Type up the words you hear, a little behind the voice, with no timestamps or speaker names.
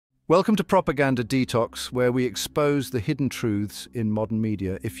Welcome to Propaganda Detox, where we expose the hidden truths in modern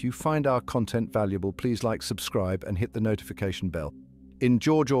media. If you find our content valuable, please like, subscribe, and hit the notification bell. In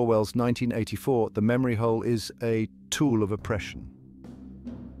George Orwell's 1984, the memory hole is a tool of oppression.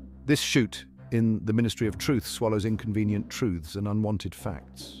 This chute in the Ministry of Truth swallows inconvenient truths and unwanted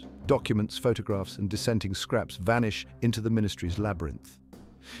facts. Documents, photographs, and dissenting scraps vanish into the ministry's labyrinth.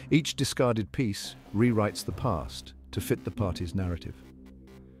 Each discarded piece rewrites the past to fit the party's narrative.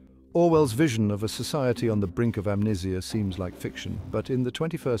 Orwell's vision of a society on the brink of amnesia seems like fiction, but in the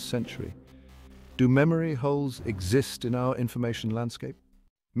 21st century, do memory holes exist in our information landscape?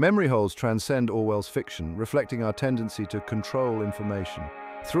 Memory holes transcend Orwell's fiction, reflecting our tendency to control information.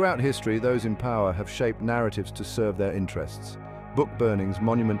 Throughout history, those in power have shaped narratives to serve their interests. Book burnings,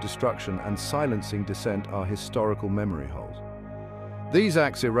 monument destruction, and silencing dissent are historical memory holes. These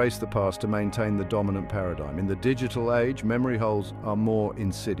acts erase the past to maintain the dominant paradigm. In the digital age, memory holes are more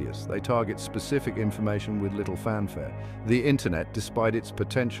insidious. They target specific information with little fanfare. The internet, despite its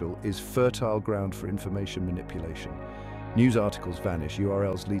potential, is fertile ground for information manipulation. News articles vanish,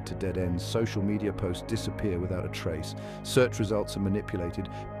 URLs lead to dead ends, social media posts disappear without a trace, search results are manipulated,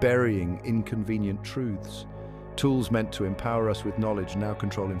 burying inconvenient truths. Tools meant to empower us with knowledge now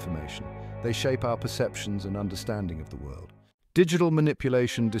control information. They shape our perceptions and understanding of the world. Digital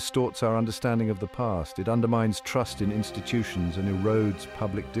manipulation distorts our understanding of the past. It undermines trust in institutions and erodes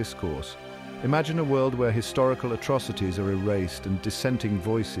public discourse. Imagine a world where historical atrocities are erased and dissenting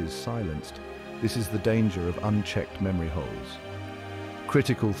voices silenced. This is the danger of unchecked memory holes.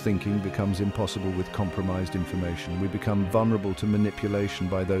 Critical thinking becomes impossible with compromised information. We become vulnerable to manipulation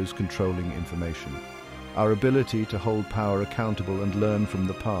by those controlling information. Our ability to hold power accountable and learn from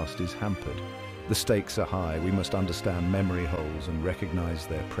the past is hampered. The stakes are high. We must understand memory holes and recognize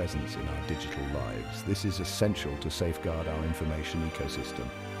their presence in our digital lives. This is essential to safeguard our information ecosystem.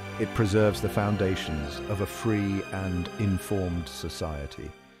 It preserves the foundations of a free and informed society.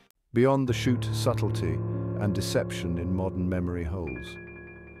 Beyond the chute, subtlety and deception in modern memory holes.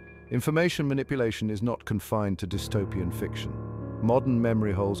 Information manipulation is not confined to dystopian fiction. Modern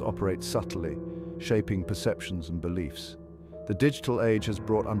memory holes operate subtly, shaping perceptions and beliefs. The digital age has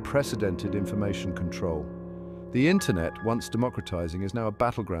brought unprecedented information control. The internet, once democratizing, is now a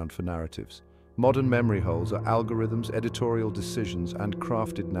battleground for narratives. Modern memory holes are algorithms, editorial decisions, and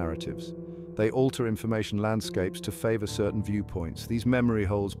crafted narratives. They alter information landscapes to favor certain viewpoints. These memory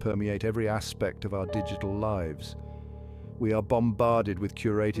holes permeate every aspect of our digital lives. We are bombarded with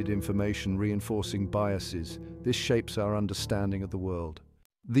curated information, reinforcing biases. This shapes our understanding of the world.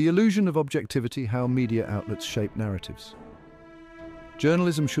 The illusion of objectivity, how media outlets shape narratives.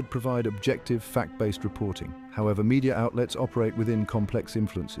 Journalism should provide objective, fact-based reporting. However, media outlets operate within complex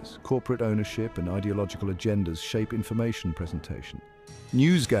influences. Corporate ownership and ideological agendas shape information presentation.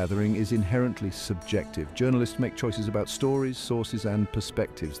 News gathering is inherently subjective. Journalists make choices about stories, sources, and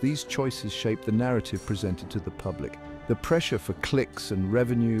perspectives. These choices shape the narrative presented to the public. The pressure for clicks and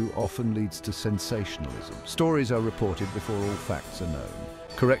revenue often leads to sensationalism. Stories are reported before all facts are known.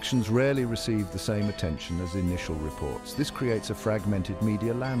 Corrections rarely receive the same attention as initial reports. This creates a fragmented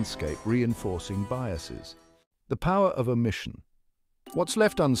media landscape, reinforcing biases. The power of omission. What's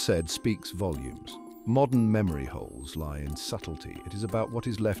left unsaid speaks volumes. Modern memory holes lie in subtlety. It is about what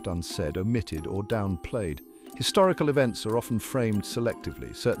is left unsaid, omitted, or downplayed. Historical events are often framed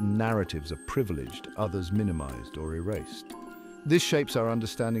selectively. Certain narratives are privileged, others minimized or erased. This shapes our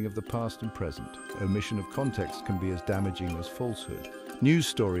understanding of the past and present. Omission of context can be as damaging as falsehood. News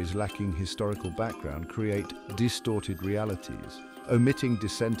stories lacking historical background create distorted realities. Omitting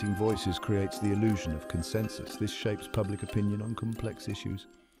dissenting voices creates the illusion of consensus. This shapes public opinion on complex issues.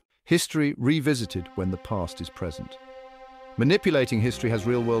 History revisited when the past is present. Manipulating history has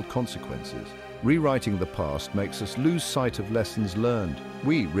real-world consequences. Rewriting the past makes us lose sight of lessons learned.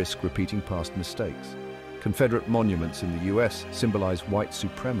 We risk repeating past mistakes. Confederate monuments in the US symbolize white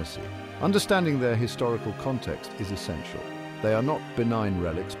supremacy. Understanding their historical context is essential. They are not benign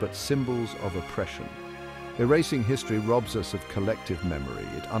relics, but symbols of oppression. Erasing history robs us of collective memory.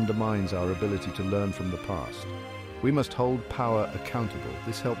 It undermines our ability to learn from the past. We must hold power accountable.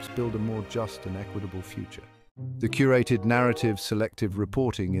 This helps build a more just and equitable future. The curated narrative, selective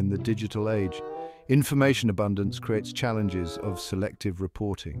reporting in the digital age. Information abundance creates challenges of selective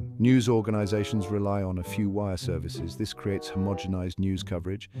reporting. News organizations rely on a few wire services. This creates homogenized news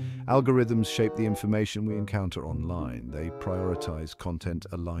coverage. Algorithms shape the information we encounter online. They prioritize content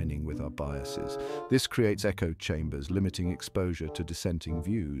aligning with our biases. This creates echo chambers, limiting exposure to dissenting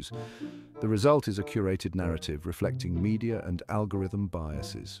views. The result is a curated narrative reflecting media and algorithm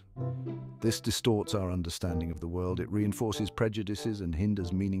biases. This distorts our understanding of the world. It reinforces prejudices and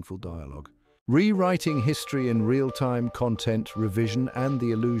hinders meaningful dialogue. Rewriting history in real-time content, revision, and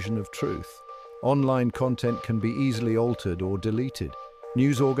the illusion of truth. Online content can be easily altered or deleted.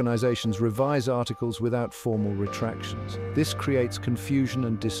 News organizations revise articles without formal retractions. This creates confusion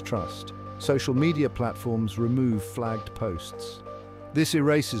and distrust. Social media platforms remove flagged posts. This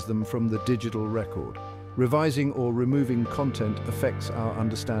erases them from the digital record. Revising or removing content affects our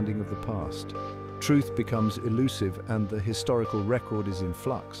understanding of the past. Truth becomes elusive and the historical record is in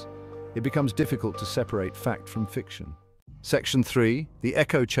flux. It becomes difficult to separate fact from fiction. Section 3, the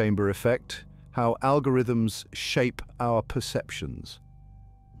echo chamber effect, how algorithms shape our perceptions.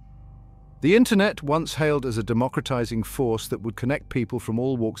 The internet, once hailed as a democratizing force that would connect people from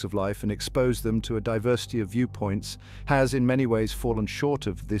all walks of life and expose them to a diversity of viewpoints, has in many ways fallen short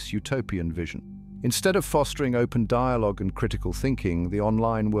of this utopian vision. Instead of fostering open dialogue and critical thinking, the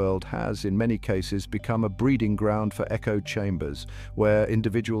online world has, in many cases, become a breeding ground for echo chambers, where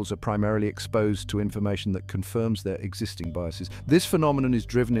individuals are primarily exposed to information that confirms their existing biases. This phenomenon is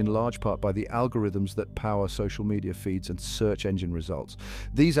driven in large part by the algorithms that power social media feeds and search engine results.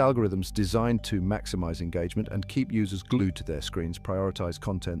 These algorithms, designed to maximize engagement and keep users glued to their screens, prioritize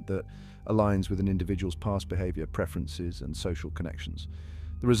content that aligns with an individual's past behavior, preferences, and social connections.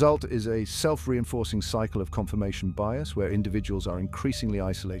 The result is a self-reinforcing cycle of confirmation bias where individuals are increasingly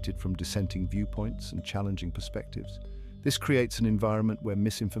isolated from dissenting viewpoints and challenging perspectives. This creates an environment where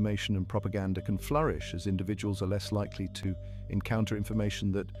misinformation and propaganda can flourish, as individuals are less likely to encounter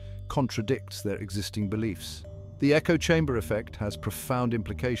information that contradicts their existing beliefs. The echo chamber effect has profound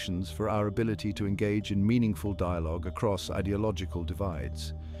implications for our ability to engage in meaningful dialogue across ideological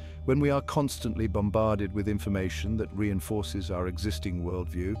divides. When we are constantly bombarded with information that reinforces our existing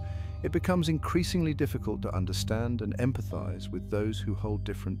worldview, it becomes increasingly difficult to understand and empathize with those who hold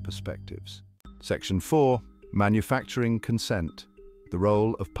different perspectives. Section 4, manufacturing consent, the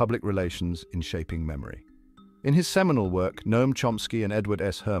role of public relations in shaping memory. In his seminal work, Noam Chomsky and Edward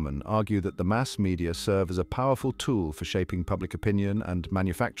S. Herman argue that the mass media serve as a powerful tool for shaping public opinion and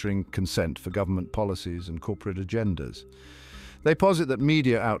manufacturing consent for government policies and corporate agendas. They posit that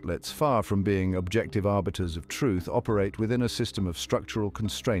media outlets, far from being objective arbiters of truth, operate within a system of structural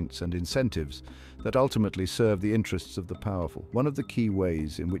constraints and incentives that ultimately serve the interests of the powerful. One of the key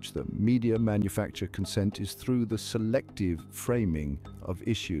ways in which the media manufacture consent is through the selective framing of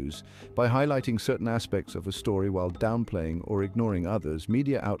issues. By highlighting certain aspects of a story while downplaying or ignoring others,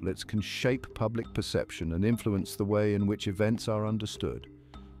 media outlets can shape public perception and influence the way in which events are understood.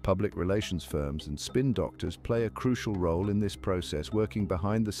 Public relations firms and spin doctors play a crucial role in this process, working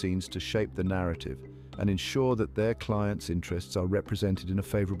behind the scenes to shape the narrative and ensure that their clients' interests are represented in a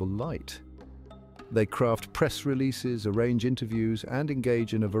favorable light. They craft press releases, arrange interviews, and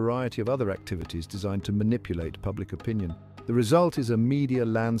engage in a variety of other activities designed to manipulate public opinion. The result is a media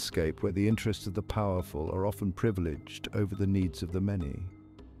landscape where the interests of the powerful are often privileged over the needs of the many.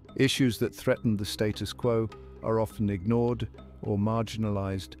 Issues that threaten the status quo are often ignored or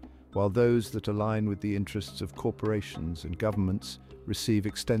marginalized, while those that align with the interests of corporations and governments receive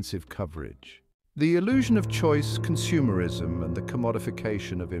extensive coverage. The illusion of choice, consumerism, and the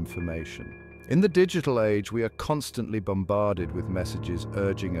commodification of information. In the digital age, we are constantly bombarded with messages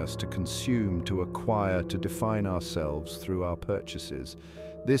urging us to consume, to acquire, to define ourselves through our purchases.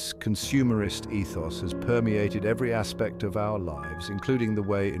 This consumerist ethos has permeated every aspect of our lives, including the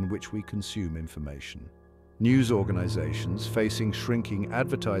way in which we consume information. News organizations, facing shrinking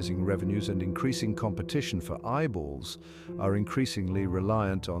advertising revenues and increasing competition for eyeballs, are increasingly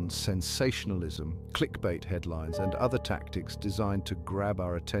reliant on sensationalism, clickbait headlines, and other tactics designed to grab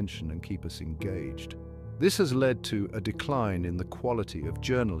our attention and keep us engaged. This has led to a decline in the quality of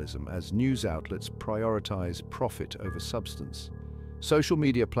journalism as news outlets prioritize profit over substance. Social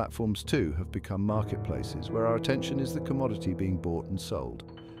media platforms, too, have become marketplaces where our attention is the commodity being bought and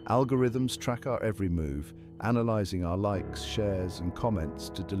sold. Algorithms track our every move, analyzing our likes, shares, and comments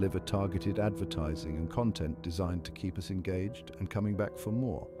to deliver targeted advertising and content designed to keep us engaged and coming back for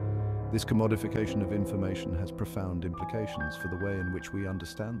more. This commodification of information has profound implications for the way in which we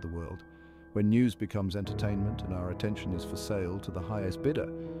understand the world. When news becomes entertainment and our attention is for sale to the highest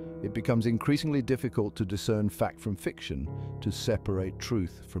bidder, it becomes increasingly difficult to discern fact from fiction, to separate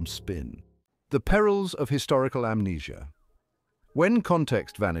truth from spin. The perils of historical amnesia. When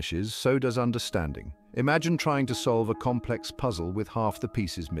context vanishes, so does understanding. Imagine trying to solve a complex puzzle with half the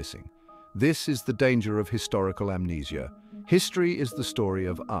pieces missing. This is the danger of historical amnesia. History is the story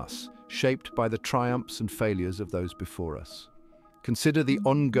of us, shaped by the triumphs and failures of those before us. Consider the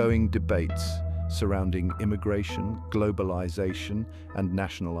ongoing debates surrounding immigration, globalization, and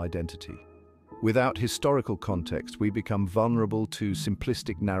national identity. Without historical context, we become vulnerable to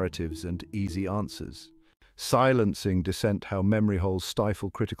simplistic narratives and easy answers, silencing dissent how memory holes stifle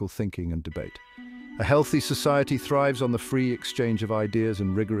critical thinking and debate. A healthy society thrives on the free exchange of ideas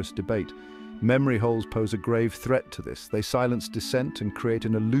and rigorous debate. Memory holes pose a grave threat to this. They silence dissent and create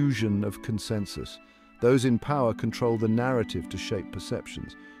an illusion of consensus. Those in power control the narrative to shape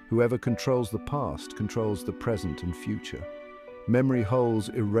perceptions. Whoever controls the past controls the present and future. Memory holes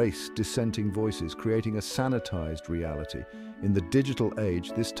erase dissenting voices, creating a sanitized reality. In the digital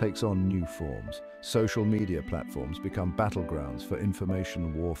age, this takes on new forms. Social media platforms become battlegrounds for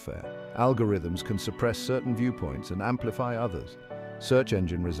information warfare. Algorithms can suppress certain viewpoints and amplify others. Search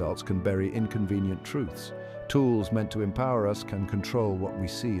engine results can bury inconvenient truths. Tools meant to empower us can control what we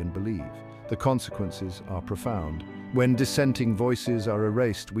see and believe. The consequences are profound. When dissenting voices are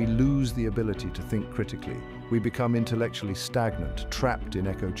erased, we lose the ability to think critically. We become intellectually stagnant, trapped in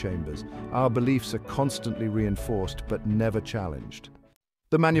echo chambers. Our beliefs are constantly reinforced but never challenged.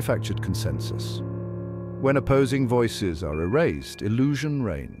 The manufactured consensus. When opposing voices are erased, illusion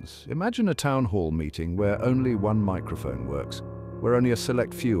reigns. Imagine a town hall meeting where only one microphone works, where only a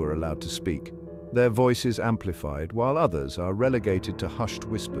select few are allowed to speak. Their voice is amplified, while others are relegated to hushed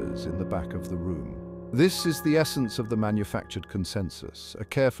whispers in the back of the room. This is the essence of the manufactured consensus, a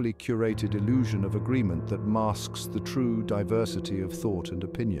carefully curated illusion of agreement that masks the true diversity of thought and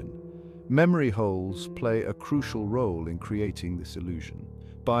opinion. Memory holes play a crucial role in creating this illusion.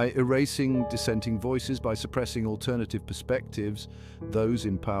 By erasing dissenting voices, by suppressing alternative perspectives, those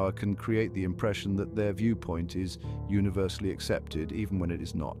in power can create the impression that their viewpoint is universally accepted, even when it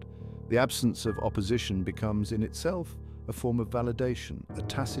is not. The absence of opposition becomes in itself a form of validation, a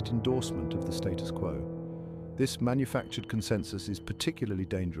tacit endorsement of the status quo. This manufactured consensus is particularly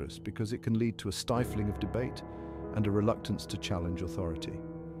dangerous because it can lead to a stifling of debate and a reluctance to challenge authority.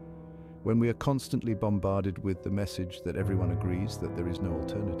 When we are constantly bombarded with the message that everyone agrees that there is no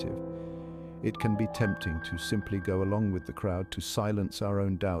alternative, it can be tempting to simply go along with the crowd, to silence our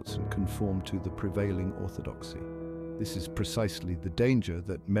own doubts and conform to the prevailing orthodoxy. This is precisely the danger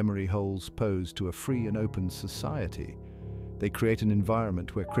that memory holes pose to a free and open society. They create an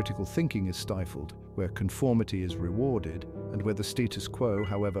environment where critical thinking is stifled, where conformity is rewarded, and where the status quo,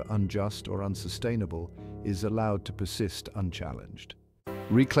 however unjust or unsustainable, is allowed to persist unchallenged.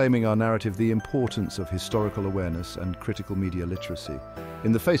 Reclaiming our narrative, the importance of historical awareness and critical media literacy.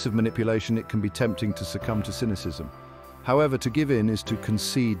 In the face of manipulation, it can be tempting to succumb to cynicism. However, to give in is to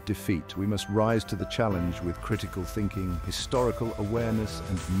concede defeat. We must rise to the challenge with critical thinking, historical awareness,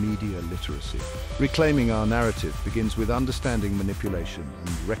 and media literacy. Reclaiming our narrative begins with understanding manipulation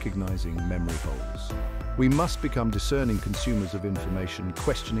and recognizing memory holes. We must become discerning consumers of information,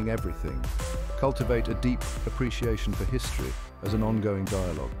 questioning everything. Cultivate a deep appreciation for history as an ongoing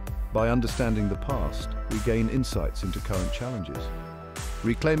dialogue. By understanding the past, we gain insights into current challenges.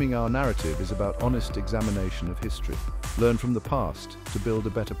 Reclaiming our narrative is about honest examination of history. Learn from the past to build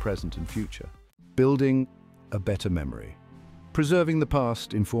a better present and future. Building a better memory. Preserving the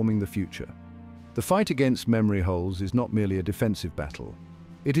past, informing the future. The fight against memory holes is not merely a defensive battle.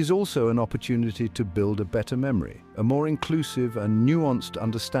 It is also an opportunity to build a better memory, a more inclusive and nuanced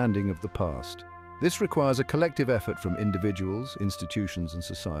understanding of the past. This requires a collective effort from individuals, institutions, and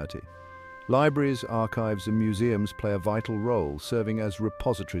society. Libraries, archives, and museums play a vital role, serving as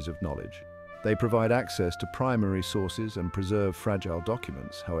repositories of knowledge. They provide access to primary sources and preserve fragile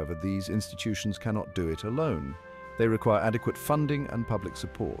documents. However, these institutions cannot do it alone. They require adequate funding and public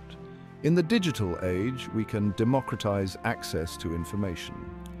support. In the digital age, we can democratize access to information.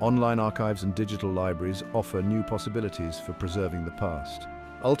 Online archives and digital libraries offer new possibilities for preserving the past.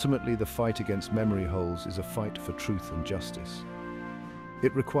 Ultimately, the fight against memory holes is a fight for truth and justice.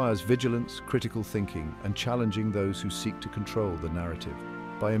 It requires vigilance, critical thinking, and challenging those who seek to control the narrative.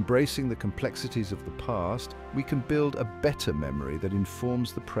 By embracing the complexities of the past, we can build a better memory that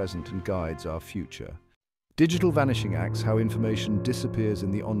informs the present and guides our future. Digital vanishing acts how information disappears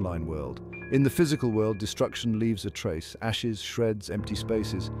in the online world. In the physical world, destruction leaves a trace, ashes, shreds, empty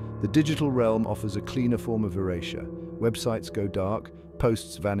spaces. The digital realm offers a cleaner form of erasure. Websites go dark,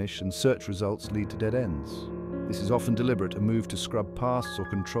 posts vanish, and search results lead to dead ends. This is often deliberate, a move to scrub pasts or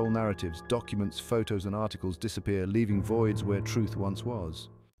control narratives. Documents, photos, and articles disappear, leaving voids where truth once was.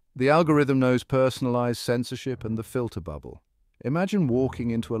 The algorithm knows personalized censorship and the filter bubble. Imagine walking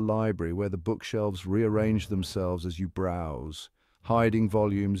into a library where the bookshelves rearrange themselves as you browse, hiding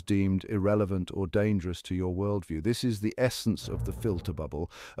volumes deemed irrelevant or dangerous to your worldview. This is the essence of the filter bubble,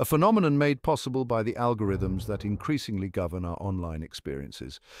 a phenomenon made possible by the algorithms that increasingly govern our online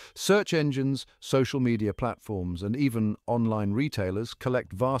experiences. Search engines, social media platforms, and even online retailers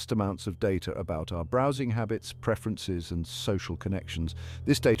collect vast amounts of data about our browsing habits, preferences, and social connections.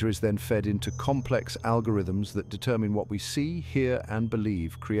 This data is then fed into complex algorithms that determine what we see, hear, and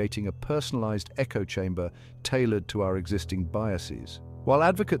believe, creating a personalized echo chamber tailored to our existing biases. While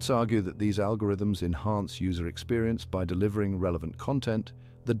advocates argue that these algorithms enhance user experience by delivering relevant content,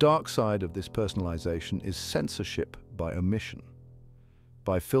 the dark side of this personalization is censorship by omission.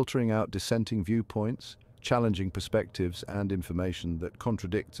 By filtering out dissenting viewpoints, challenging perspectives, and information that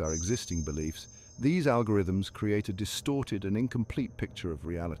contradicts our existing beliefs, these algorithms create a distorted and incomplete picture of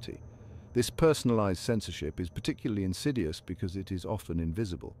reality. This personalized censorship is particularly insidious because it is often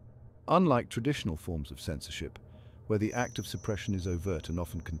invisible. Unlike traditional forms of censorship, where the act of suppression is overt and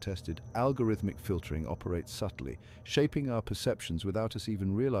often contested, algorithmic filtering operates subtly, shaping our perceptions without us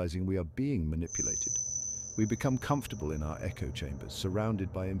even realizing we are being manipulated. We become comfortable in our echo chambers,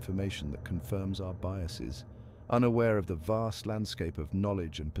 surrounded by information that confirms our biases, unaware of the vast landscape of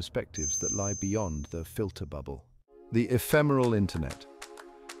knowledge and perspectives that lie beyond the filter bubble. The ephemeral internet.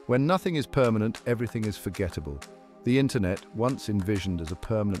 When nothing is permanent, everything is forgettable. The internet, once envisioned as a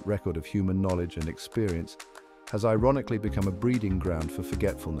permanent record of human knowledge and experience, has ironically become a breeding ground for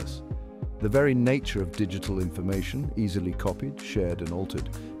forgetfulness. The very nature of digital information, easily copied, shared, and altered,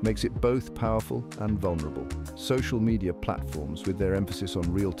 makes it both powerful and vulnerable. Social media platforms, with their emphasis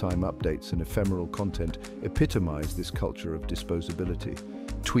on real-time updates and ephemeral content, epitomize this culture of disposability.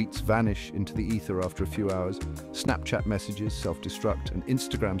 Tweets vanish into the ether after a few hours, Snapchat messages self-destruct, and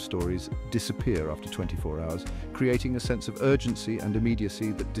Instagram stories disappear after 24 hours, creating a sense of urgency and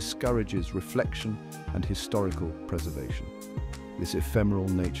immediacy that discourages reflection and historical preservation. This ephemeral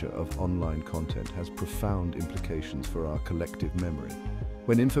nature of online content has profound implications for our collective memory.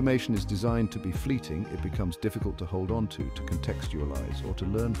 When information is designed to be fleeting, it becomes difficult to hold on to contextualize, or to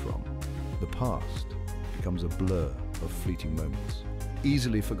learn from. The past becomes a blur of fleeting moments,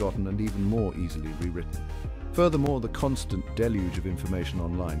 easily forgotten and even more easily rewritten. Furthermore, the constant deluge of information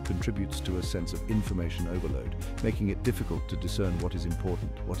online contributes to a sense of information overload, making it difficult to discern what is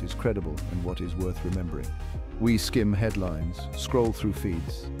important, what is credible, and what is worth remembering. We skim headlines, scroll through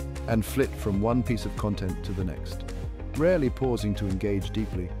feeds, and flit from one piece of content to the next, rarely pausing to engage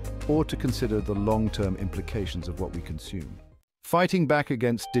deeply or to consider the long-term implications of what we consume. Fighting back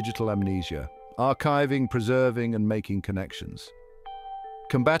against digital amnesia, archiving, preserving, and making connections.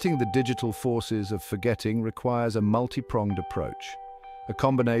 Combating the digital forces of forgetting requires a multi-pronged approach, a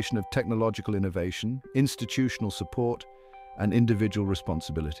combination of technological innovation, institutional support, and individual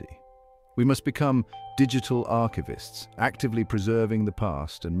responsibility. We must become digital archivists, actively preserving the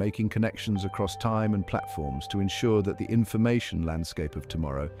past and making connections across time and platforms to ensure that the information landscape of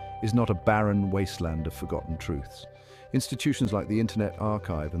tomorrow is not a barren wasteland of forgotten truths. Institutions like the Internet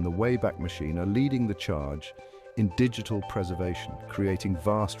Archive and the Wayback Machine are leading the charge in digital preservation, creating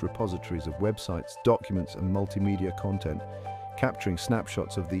vast repositories of websites, documents, and multimedia content, capturing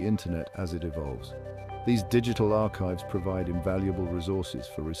snapshots of the internet as it evolves. These digital archives provide invaluable resources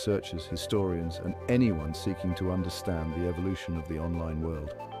for researchers, historians, and anyone seeking to understand the evolution of the online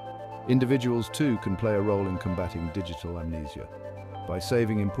world. Individuals, too, can play a role in combating digital amnesia. By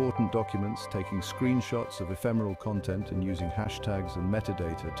saving important documents, taking screenshots of ephemeral content, and using hashtags and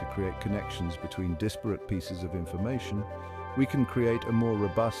metadata to create connections between disparate pieces of information, we can create a more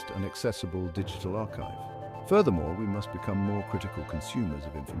robust and accessible digital archive. Furthermore, we must become more critical consumers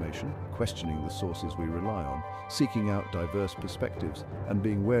of information, questioning the sources we rely on, seeking out diverse perspectives, and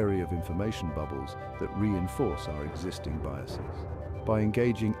being wary of information bubbles that reinforce our existing biases. By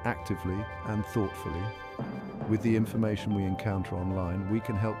engaging actively and thoughtfully with the information we encounter online, we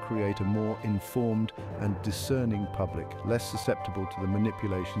can help create a more informed and discerning public, less susceptible to the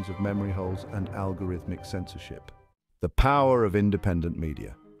manipulations of memory holes and algorithmic censorship. The power of independent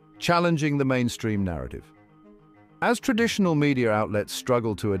media. Challenging the mainstream narrative. As traditional media outlets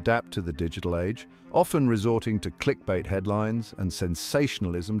struggle to adapt to the digital age, often resorting to clickbait headlines and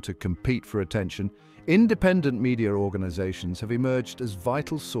sensationalism to compete for attention, independent media organizations have emerged as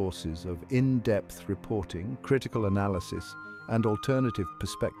vital sources of in-depth reporting, critical analysis, and alternative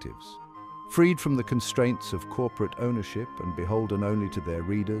perspectives. Freed from the constraints of corporate ownership and beholden only to their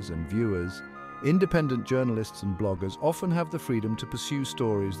readers and viewers, independent journalists and bloggers often have the freedom to pursue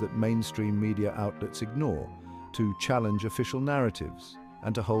stories that mainstream media outlets ignore, to challenge official narratives,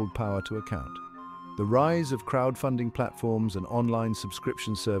 and to hold power to account. The rise of crowdfunding platforms and online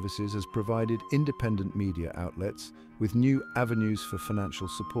subscription services has provided independent media outlets with new avenues for financial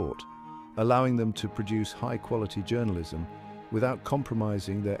support, allowing them to produce high-quality journalism without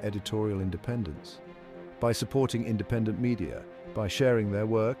compromising their editorial independence. By supporting independent media, by sharing their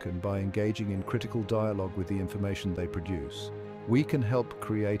work, and by engaging in critical dialogue with the information they produce, we can help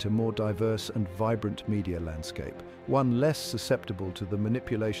create a more diverse and vibrant media landscape, one less susceptible to the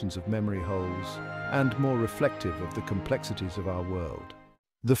manipulations of memory holes and more reflective of the complexities of our world.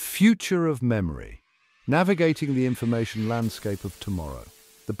 The future of memory. Navigating the information landscape of tomorrow.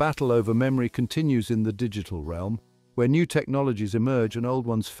 The battle over memory continues in the digital realm, where new technologies emerge and old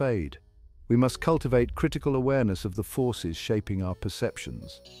ones fade. We must cultivate critical awareness of the forces shaping our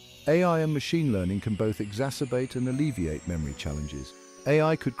perceptions. AI and machine learning can both exacerbate and alleviate memory challenges.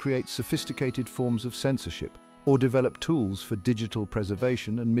 AI could create sophisticated forms of censorship or develop tools for digital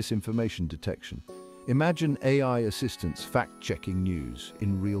preservation and misinformation detection. Imagine AI assistants fact-checking news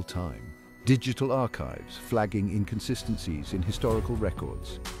in real time. Digital archives flagging inconsistencies in historical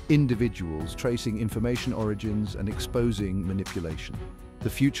records. Individuals tracing information origins and exposing manipulation. The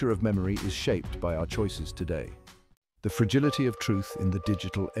future of memory is shaped by our choices today. The fragility of truth in the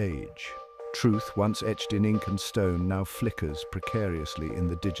digital age. Truth, once etched in ink and stone, now flickers precariously in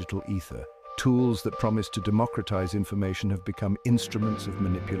the digital ether. Tools that promise to democratize information have become instruments of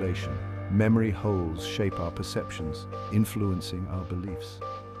manipulation. Memory holes shape our perceptions, influencing our beliefs.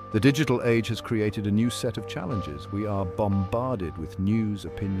 The digital age has created a new set of challenges. We are bombarded with news,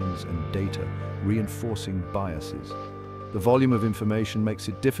 opinions, and data, reinforcing biases. The volume of information makes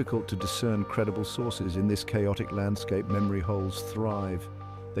it difficult to discern credible sources. In this chaotic landscape, memory holes thrive.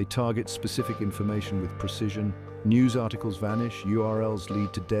 They target specific information with precision. News articles vanish, URLs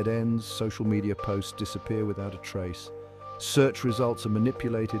lead to dead ends, social media posts disappear without a trace. Search results are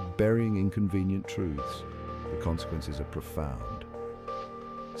manipulated, burying inconvenient truths. The consequences are profound.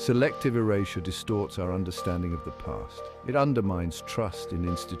 Selective erasure distorts our understanding of the past. It undermines trust in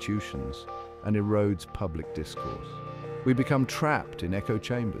institutions and erodes public discourse. We become trapped in echo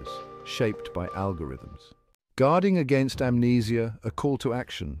chambers, shaped by algorithms. Guarding against amnesia, a call to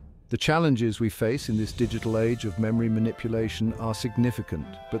action. The challenges we face in this digital age of memory manipulation are significant,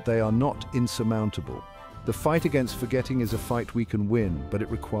 but they are not insurmountable. The fight against forgetting is a fight we can win, but it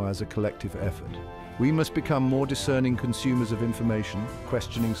requires a collective effort. We must become more discerning consumers of information,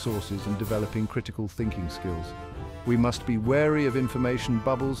 questioning sources and developing critical thinking skills. We must be wary of information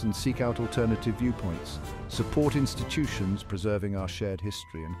bubbles and seek out alternative viewpoints, support institutions preserving our shared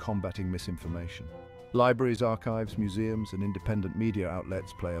history and combating misinformation. Libraries, archives, museums, and independent media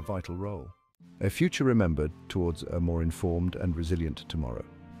outlets play a vital role. A future remembered towards a more informed and resilient tomorrow.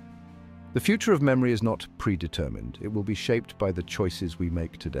 The future of memory is not predetermined. It will be shaped by the choices we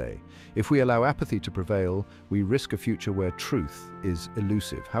make today. If we allow apathy to prevail, we risk a future where truth is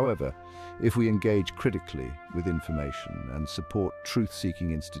elusive. However, if we engage critically with information and support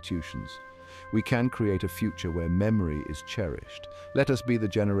truth-seeking institutions, we can create a future where memory is cherished. Let us be the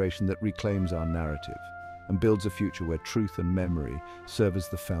generation that reclaims our narrative and builds a future where truth and memory serve as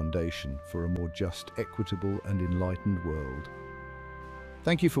the foundation for a more just, equitable, and enlightened world.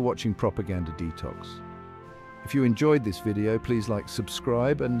 Thank you for watching Propaganda Detox. If you enjoyed this video, please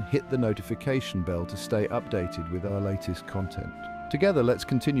subscribe and hit the notification bell to stay updated with our latest content. Together, let's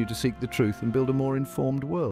continue to seek the truth and build a more informed world.